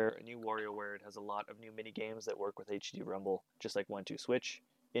 WarioWare, a new WarioWare. It has a lot of new mini games that work with HD Rumble, just like 1-2 Switch.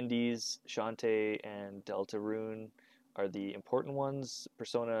 Indies, Shantae, and Deltarune are the important ones.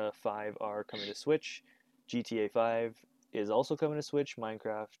 Persona 5 are coming to Switch. GTA 5 is also coming to Switch.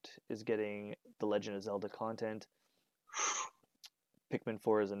 Minecraft is getting the Legend of Zelda content. Pikmin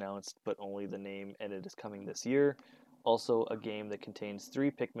 4 is announced, but only the name, and it is coming this year. Also, a game that contains 3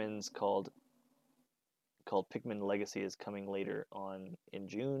 Pikmins called Pikmin Legacy is coming later on in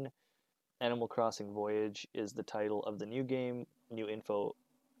June. Animal Crossing Voyage is the title of the new game. New info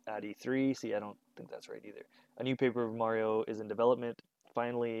at E3. See, I don't think that's right either. A new Paper of Mario is in development.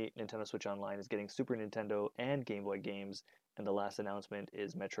 Finally, Nintendo Switch Online is getting Super Nintendo and Game Boy games. And the last announcement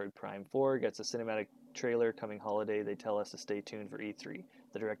is Metroid Prime 4 gets a cinematic trailer coming holiday. They tell us to stay tuned for E3.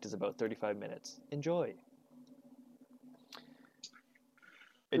 The direct is about 35 minutes. Enjoy.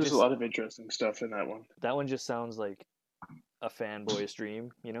 It There's a just lot of interesting stuff in that one. That one just sounds like a fanboy's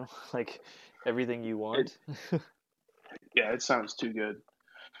dream, you know? Like everything you It want. yeah, it sounds too good.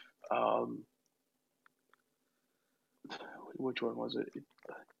 Um, which one was it?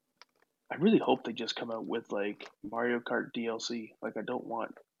 I really hope they just come out with like Mario Kart DLC. Like I don't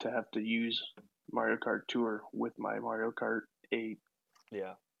want to have to use Mario Kart Tour with my Mario Kart 8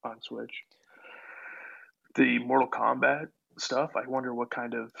 Yeah. on Switch. The Mortal Kombat stuff, I wonder what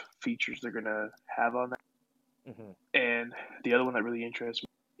kind of features they're gonna have on that. Hmm. And the other one that really interests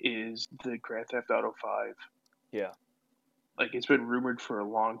me is the Grand Theft Auto 5. Yeah. Like, it's been rumored for a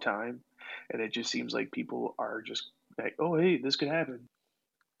long time, and it just seems like people are just like, oh, hey, this could happen,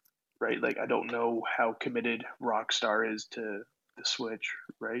 right? Like, I don't know how committed Rockstar is to the Switch,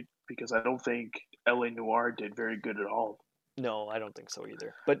 right? Because I don't think LA Noir did very good at all. No, I don't think so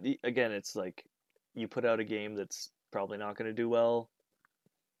either. But again, it's like you put out a game that's probably not going to do well,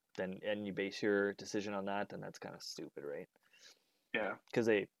 then and you base your decision on that, then that's kind of stupid, right? Yeah. Because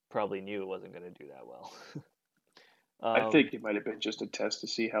they probably knew it wasn't going to do that well. I um, think it might have been just a test to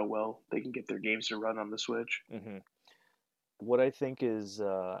see how well they can get their games to run on the Switch. hmm What I think is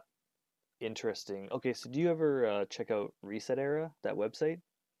interesting. Okay, so do you ever check out Reset Era, that website?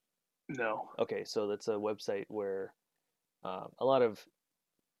 No. Okay, so that's a website where a lot of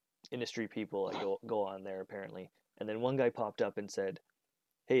industry people go on there apparently. And then one guy popped up and said,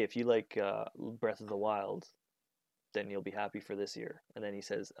 "Hey, if you like Breath of the Wild, then you'll be happy for this year." And then he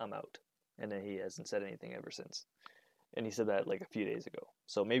says, "I'm out," and then he hasn't said anything ever since. And he said that like a few days ago.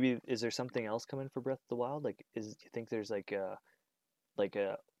 So maybe is there something else coming for Breath of the Wild? Like, do you think there's like a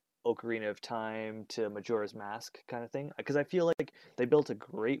Ocarina of Time to Majora's Mask kind of thing? Because I feel like they built a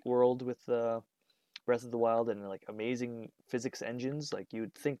great world with Breath of the Wild and like amazing physics engines. Like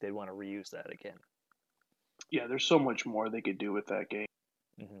you'd think they'd want to reuse that again. Yeah, there's so much more they could do with that game.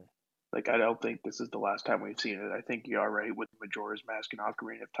 Hmm. Like, I don't think this is the last time we've seen it. I think you are right with Majora's Mask and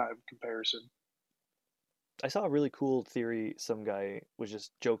Ocarina of Time comparison. I saw a really cool theory. Some guy was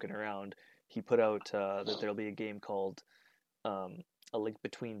just joking around. He put out that there'll be a game called um, A Link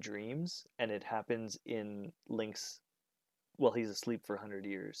Between Dreams, and it happens in Link's. Well, he's asleep for 100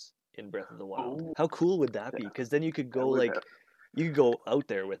 years in Breath of the Wild. Oh, How cool would that be? yeah, Because then you could that go would like, have. you could go out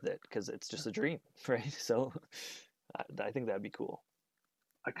there with it because it's just a dream, right? So, I think that'd be cool.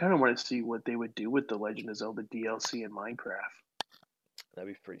 I kind of want to see what they would do with the Legend of Zelda DLC in Minecraft.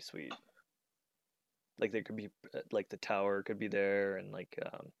 That'd be pretty sweet. Like there could be like the tower could be there, and like,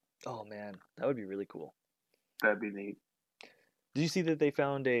 oh man, that would be really cool. That'd be neat. Did you see that they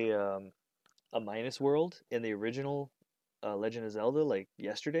found a minus world in the original Legend of Zelda like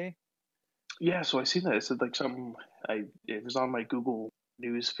yesterday? Yeah, so I seen that. It said like something. It was on my Google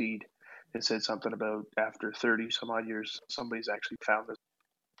News feed. It said something about after 30 some odd years, somebody's actually found this,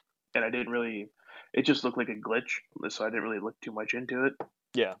 and I didn't really. It just looked like a glitch, so I didn't really look too much into it.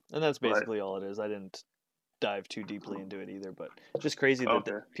 Yeah, and that's But basically all it is. I didn't dive too deeply into it either, but just crazy that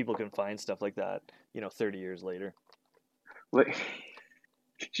okay, people can find stuff like that, 30 years later. like,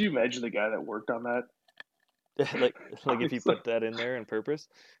 could you imagine the guy that worked on that? like like if he He's like, put that in there on purpose,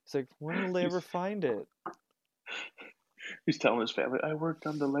 it's like when will they ever he's, find it? he's telling his family, I worked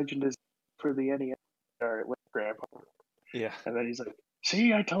on the Legend is for the NES. All right, with Grandpa, Yeah. and then he's like,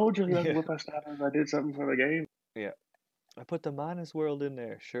 "See, I told you that Yeah. what must happen if I did something for the game." Yeah. I put the minus world in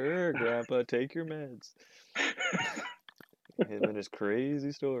there. Sure, Grandpa, take your meds. Him and his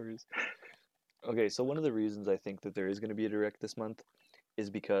crazy stories. Okay, so one of the reasons I think that there is going to be a direct this month is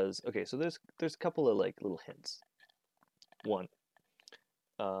because okay, so there's a couple of like little hints. One,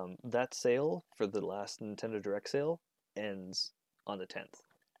 that sale for the last Nintendo Direct sale ends on the 10th.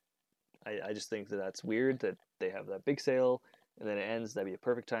 I just think that that's weird that they have that big sale and then it ends. That'd be a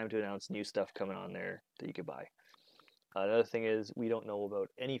perfect time to announce new stuff coming on there that you could buy. Another thing is we don't know about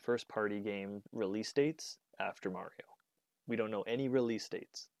any first party game release dates after Mario. We don't know any release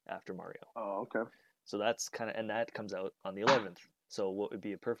dates after Mario. Oh, okay. So that's kind of, and that comes out on the 11th. So what would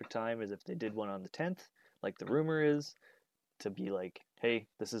be a perfect time is if they did one on the 10th, like the rumor is, to be like, hey,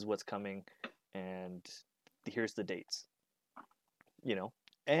 this is what's coming, and here's the dates. You know.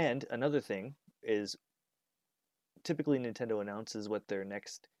 And another thing is typically Nintendo announces what their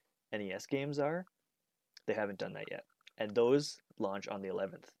next NES games are. They haven't done that yet, and those launch on the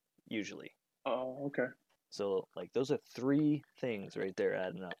 11th usually. Oh, okay. So like those are three things right there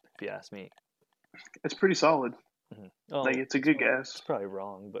adding up, if you ask me. It's pretty solid. Like, Oh, it's a good guess. it's probably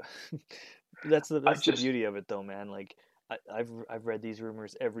wrong, but I that's the just beauty of it, though, man. Like I've read these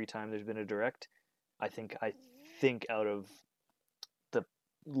rumors every time there's been a direct. I think out of the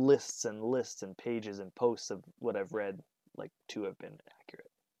lists and lists and pages and posts of what I've read, like two have been accurate.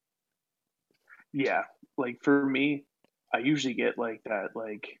 Yeah, like for me, I usually get like that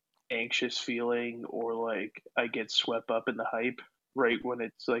like anxious feeling or like I get swept up in the hype right when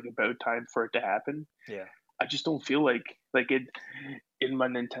it's like about time for it to happen. Yeah. I just don't feel like it in my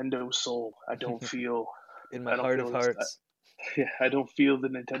Nintendo soul. In my I don't heart of feel this. hearts. Yeah, I don't feel the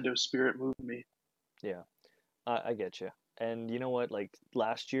Nintendo spirit move me. Yeah, I get you. And you know what? Like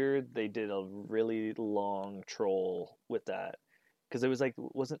last year, they did a really long troll with that because it was like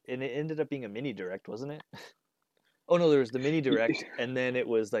wasn't and it ended up being a mini direct, wasn't it? Oh no, there was the mini direct, and then it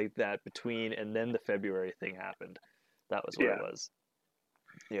was like that between, and then the February thing happened. That was what it Yeah, was.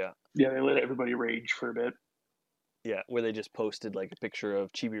 Yeah, yeah, they let everybody rage for a bit. yeah, where they just posted like a picture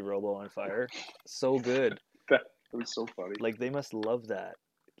of Chibi Robo on fire. So good. That was so funny. Like they must love that.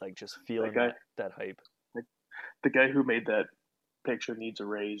 Like just That feeling guy, that hype. like, the guy who made that picture needs a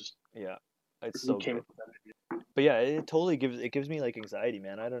raise. Yeah, it's Who so came up good. with that? But yeah, it gives me like anxiety,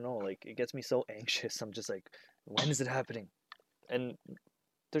 man. I don't know, like it gets me so anxious. I'm just like, when is it happening? And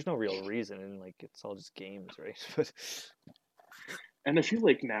there's no real reason, and like it's all just games, right? But And I feel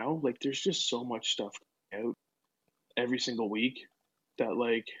like now, like, there's just so much stuff out every single week that,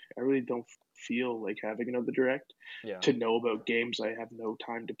 like, I really don't feel like having another direct yeah, to know about games I have no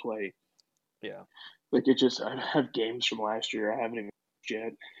time to play. yeah, Like, it just, I have games from last year I haven't even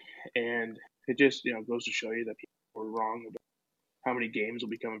yet, and it just, goes to show you that people were wrong about how many games will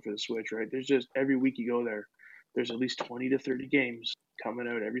be coming for the Switch, right? There's just every week you go there, there's at least 20 to 30 games coming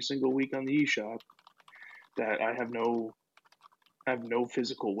out every single week on the eShop that I have no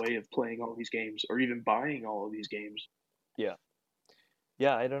physical way of playing all these games or even buying all of these games. yeah,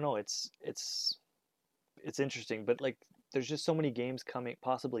 yeah. I don't know. It's interesting, but like there's just so many games coming,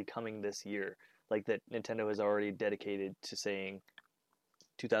 possibly coming this year, like that Nintendo has already dedicated to saying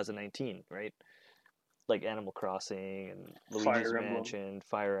 2019, right? Like Animal Crossing and Luigi's Fire Emblem, Mansion,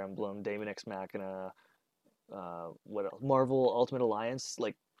 Fire Emblem, Daemon X Machina, what else? Marvel Ultimate Alliance.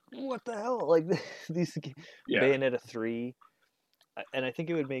 Like, what the hell? Like these yeah, Bayonetta 3. And I think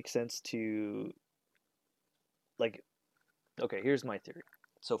it would make sense to like. Okay, here's my theory.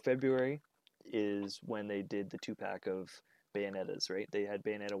 So February is when they did the 2 pack of Bayonettas, right? They had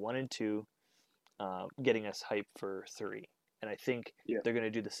Bayonetta 1 and 2, getting us hyped for 3. And I think yeah, they're going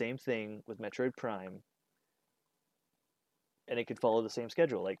to do the same thing with Metroid Prime, and it could follow the same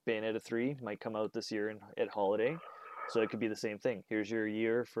schedule. Like Bayonetta 3 might come out this year at holiday, so it could be the same thing. Here's your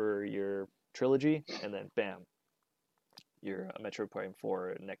year for your trilogy, and then bam, your Metroid Prime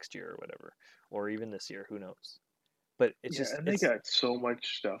 4 next year or whatever, or even this year, who knows. But it's yeah. just And they it's got so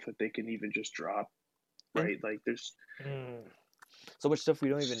much stuff that they can even just drop, and right? Like there's mm, so much stuff we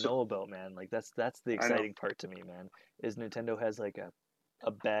don't even so, know about, man. Like that's the I know, exciting part to me, man. Is Nintendo has like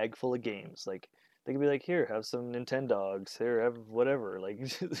a bag full of games. Like they could be like, here, have some Nintendogs. Here, have whatever. Like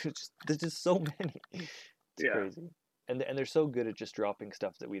there's just so many. It's yeah, crazy, and they're so good at just dropping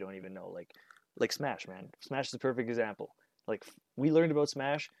stuff that we don't even know. Like Smash, man. Smash is a perfect example. Like we learned about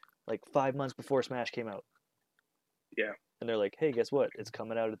Smash like 5 months before Smash came out, yeah, and they're like, hey, guess what? It's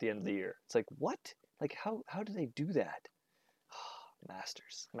coming out at the end of the year. It's like what? Like how do they do that?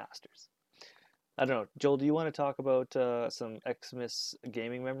 Masters, masters. I don't know. Joel, do you want to talk about some Xmas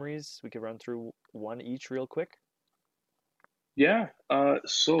gaming memories? We could run through one each real quick. yeah.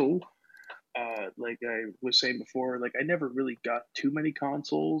 Like I was saying before, like I never really got too many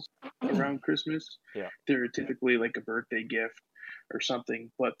consoles around Christmas. Yeah. They're typically like a birthday gift or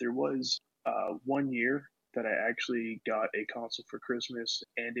something. But there was one year that I actually got a console for Christmas,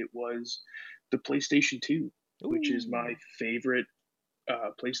 and it was the PlayStation 2, which is Ooh. my favorite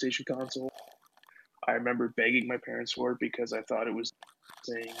PlayStation console. I remember begging my parents for it because I thought it was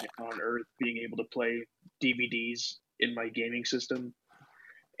the thing on earth being able to play DVDs in my gaming system.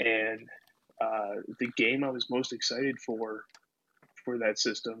 And the game I was most excited for that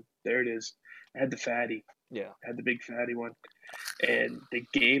system, there it is. I had the fatty, Yeah. I had the big fatty one, and the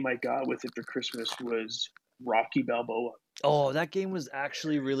game I got with it for Christmas was Rocky Balboa. Oh, that game was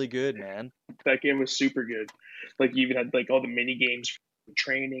actually really good, man. That game was super good. Like you even had like all the mini games,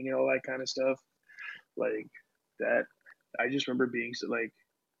 training and all that kind of stuff. Like that, I just remember being so like,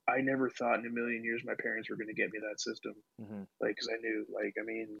 I never thought in a million years my parents were going to get me that system. Hmm. Like, because I knew, like, I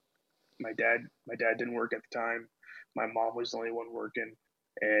mean, my dad didn't work at the time. My mom was the only one working,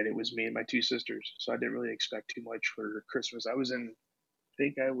 and it was me and my two sisters. So I didn't really expect too much for Christmas. I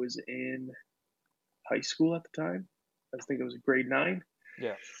think I was in high school at the time. I think it was grade 9.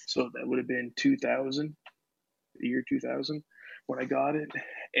 Yeah. So that would have been 2000, the year 2000 when I got it.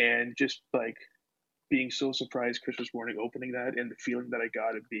 And just like being so surprised Christmas morning opening that and the feeling that I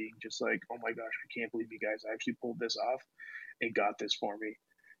got of being just like, oh my gosh, I can't believe you guys actually pulled this off and got this for me.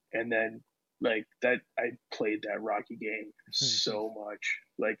 And then like that, I played that Rocky game so much.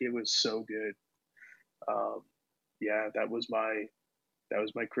 Like it was so good. Um, yeah, that was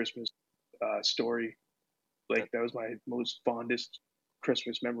my Christmas story. Like That that was my most fondest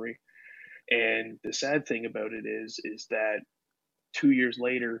Christmas memory. And the sad thing about it is that 2 years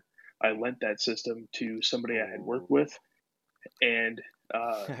later, I lent that system to somebody I had worked Oh. with, and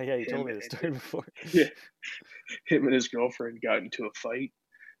Yeah, you told him me the and story before. yeah, him and his girlfriend got into a fight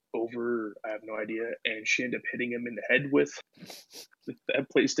over I have no idea, and she ended up hitting him in the head with that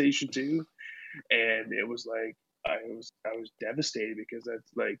PlayStation 2, and it was like I was devastated because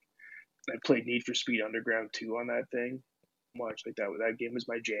that's like I played Need for Speed Underground 2 on that thing. Much like that game was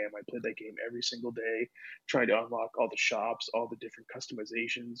my jam. I played that game every single day, trying to unlock all the shops, all the different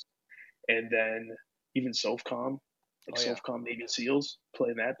customizations, and then even SOFCOM, like Oh yeah. SOFCOM Navy SEALs,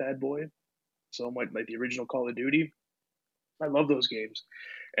 playing that bad boy. So much like the original Call of Duty. I love those games,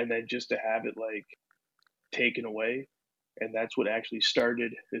 and then just to have it like taken away, and that's what actually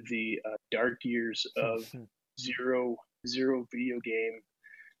started the dark years of zero video game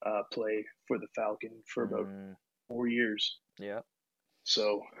play for the Falcon for about Mm, 4 years. yeah,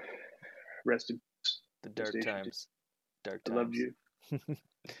 So rest in the dark PlayStation 2. times. Dark I love times. you.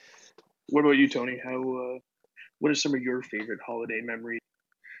 What about you, Tony? What are some of your favorite holiday memories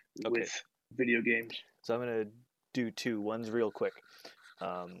Okay, with video games? so I'm gonna do two. One's real quick.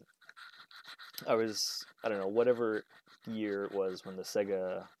 Um, I don't know, whatever year it was when the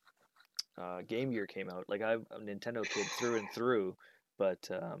Sega Game Gear came out. Like I'm a Nintendo kid through and through, but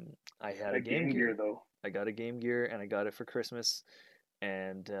I had a That Game Game Gear Gear. though. I got a Game Gear and I got it for Christmas.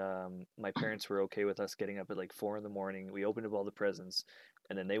 And my parents were okay with us getting up at like 4 in the morning. We opened up all the presents,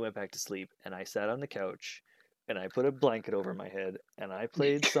 and then they went back to sleep. And I sat on the couch, and I put a blanket over my head, and I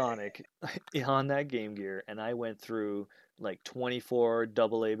played Sonic on that Game Gear. And I went through like 24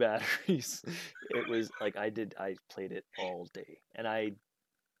 AA batteries. It was like I played it all day, and I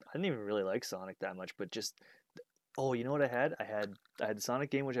didn't even really like Sonic that much, but just oh, you know what I had? I had the Sonic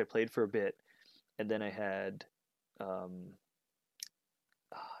game which I played for a bit, and then I had um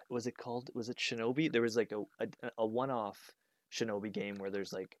was it called, was it Shinobi? There was like a one-off Shinobi game where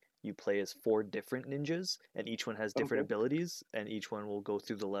there's like you play as four different ninjas and each one has different Okay. abilities and each one will go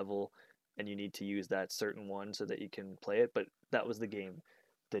through the level and you need to use that certain one so that you can play it. But that was the game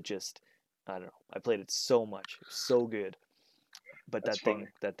that just I don't know. I played it so much. It was so good. But That's funny.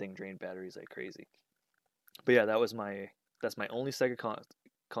 that thing drained batteries like crazy. But yeah, that's my only Sega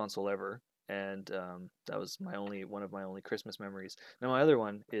console ever, and that was my only one of my only Christmas memories. Now my other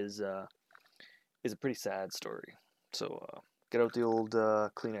one is a pretty sad story. So get out the old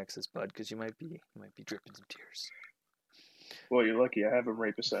Kleenexes, bud, because you might be dripping some tears. Well, you're lucky. I have him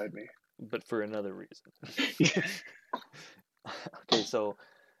right beside me. But for another reason. Okay, so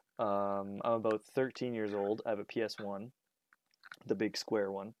I'm about 13 years old. I have a PS1, the big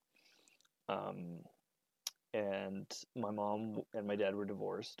square one. Um, and my mom and my dad were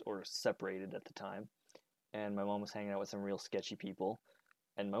divorced or separated at the time. And my mom was hanging out with some real sketchy people.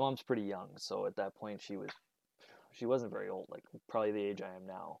 And my mom's pretty young, so at that point she wasn't very old, like probably the age I am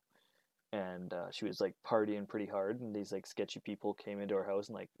now. And she was like partying pretty hard, and these like sketchy people came into our house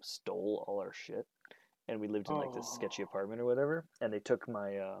and like stole all our shit. And we lived in like this Oh, sketchy apartment or whatever. And they took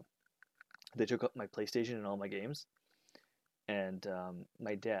up my PlayStation and all my games. And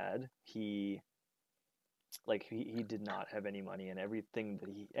my dad, he did not have any money, and everything that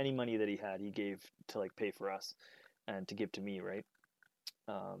he any money that he had he gave to like pay for us and to give to me, right?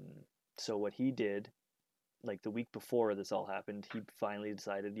 um, so what he did, like the week before this all happened, he finally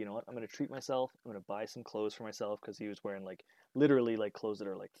decided, you know what, I'm going to treat myself, I'm going to buy some clothes for myself, because he was wearing like literally like clothes that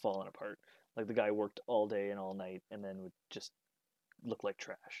are like falling apart. Like the guy worked all day and all night and then would just look like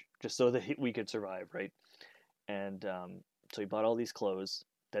trash just so that we could survive, right? And so he bought all these clothes.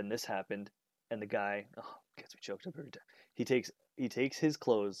 Then this happened, and the guy, oh, gets me choked up every time. He takes his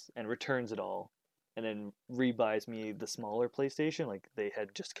clothes and returns it all, and then rebuys me the smaller PlayStation. Like they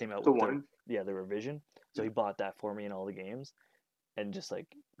had just came out the with the one. yeah the revision, so he bought that for me and all the games, and just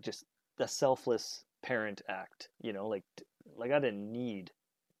the selfless parent act, like I didn't need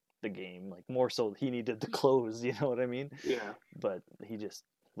the game, like more so he needed the clothes, you know what I mean? Yeah, But he just,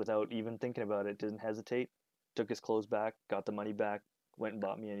 without even thinking about it, didn't hesitate, took his clothes back, got the money back, went and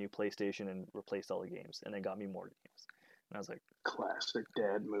bought me a new PlayStation and replaced all the games, and then got me more games. And I was like, classic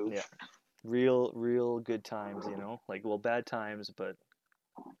dad move. yeah, real good times, like, well, bad times, but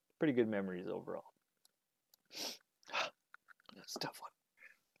pretty good memories overall. That's a tough one.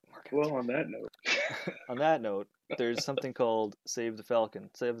 I'm working Well, through on that note, it. On that note, there's something called Save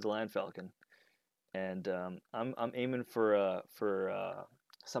the Land Falcon, and I'm aiming for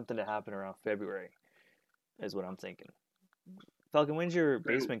something to happen around February, is what I'm thinking. Falcon, when's your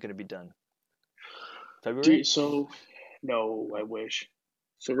basement going to be done? February? so no, I wish.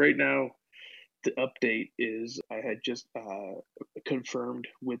 So right now, the update is I had just confirmed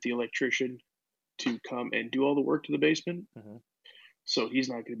with the electrician to come and do all the work to the basement. Hmm. So he's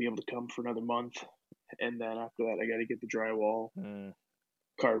not going to be able to come for another month. And then after that, I got to get the drywall, Mm.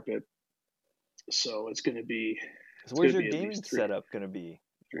 carpet. So it's going to be So it's where's going to your be at gaming least three. setup gonna be?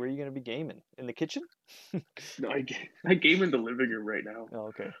 three. Where are you gonna be gaming? In the kitchen? No, I game in the living room right now. Oh,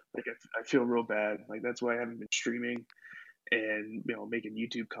 okay. Like I feel real bad. Like that's why I haven't been streaming and making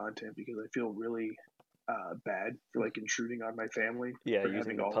YouTube content because I feel really bad for like intruding on my family Yeah, for using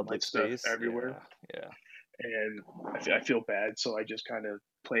having the all of my public stuff space. everywhere, Yeah, yeah, and I feel bad. So I just kind of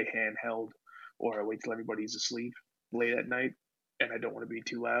play handheld, or I wait till everybody's asleep late at night, and I don't want to be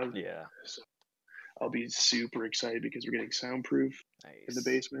too loud. yeah. So I'll be super excited because we're getting soundproof in the Nice.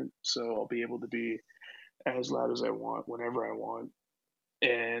 basement, so I'll be able to be as loud as I want whenever I want,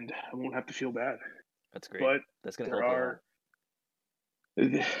 and I won't have to feel bad. That's great. But That's gonna there help a lot. are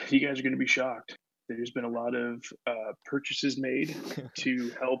you guys are going to be shocked. There's been a lot of purchases made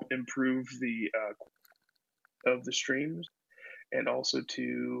to help improve the of the streams, and also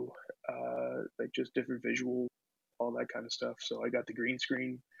to like just different visual, all that kind of stuff. So I got the green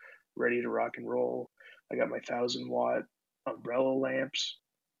screen ready to rock and roll. I got my 1,000 watt umbrella lamps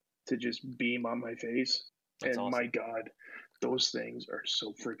to just beam on my face, That's and my awesome. God, those things are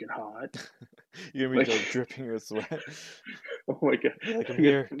so freaking hot. You're gonna be Like, like dripping with sweat. oh my God, Be like, I'm I'm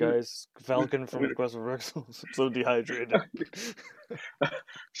here, gonna, guys. Falcon I'm from gonna, Quest for Pixels. I'm so dehydrated.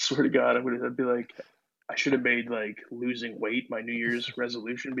 swear to God, I'd be like, I should have made like losing weight my New Year's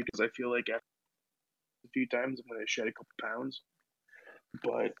resolution because I feel like after a few times I'm gonna shed a couple pounds.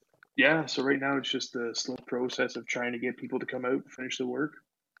 But yeah, so right now it's just the slow process of trying to get people to come out and finish the work.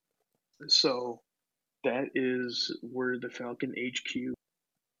 So that is where the Falcon HQ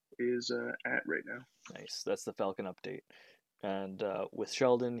is at right now. Nice. That's the Falcon update. And with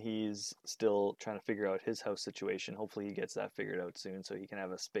Sheldon, he's still trying to figure out his house situation. Hopefully, he gets that figured out soon, so he can have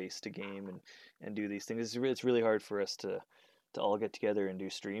a space to game and do these things. It's really hard for us to all get together and do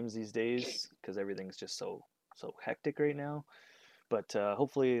streams these days because everything's just so hectic right now. But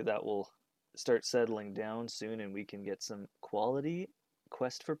hopefully, that will start settling down soon, and we can get some quality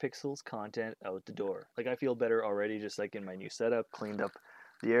Quest for Pixels content out the door. Like I feel better already, just like in my new setup, cleaned up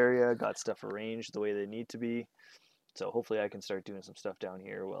the area, got stuff arranged the way they need to be. So hopefully I can start doing some stuff down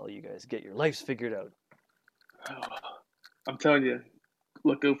here while you guys get your lives figured out. I'm telling you,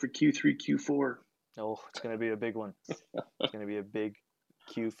 look out for Q3, Q4. Oh, it's gonna be a big one. It's gonna be a big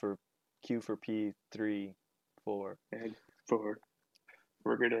Q for P 3 4. And for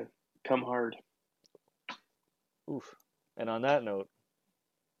we're gonna come hard. Oof. And on that note,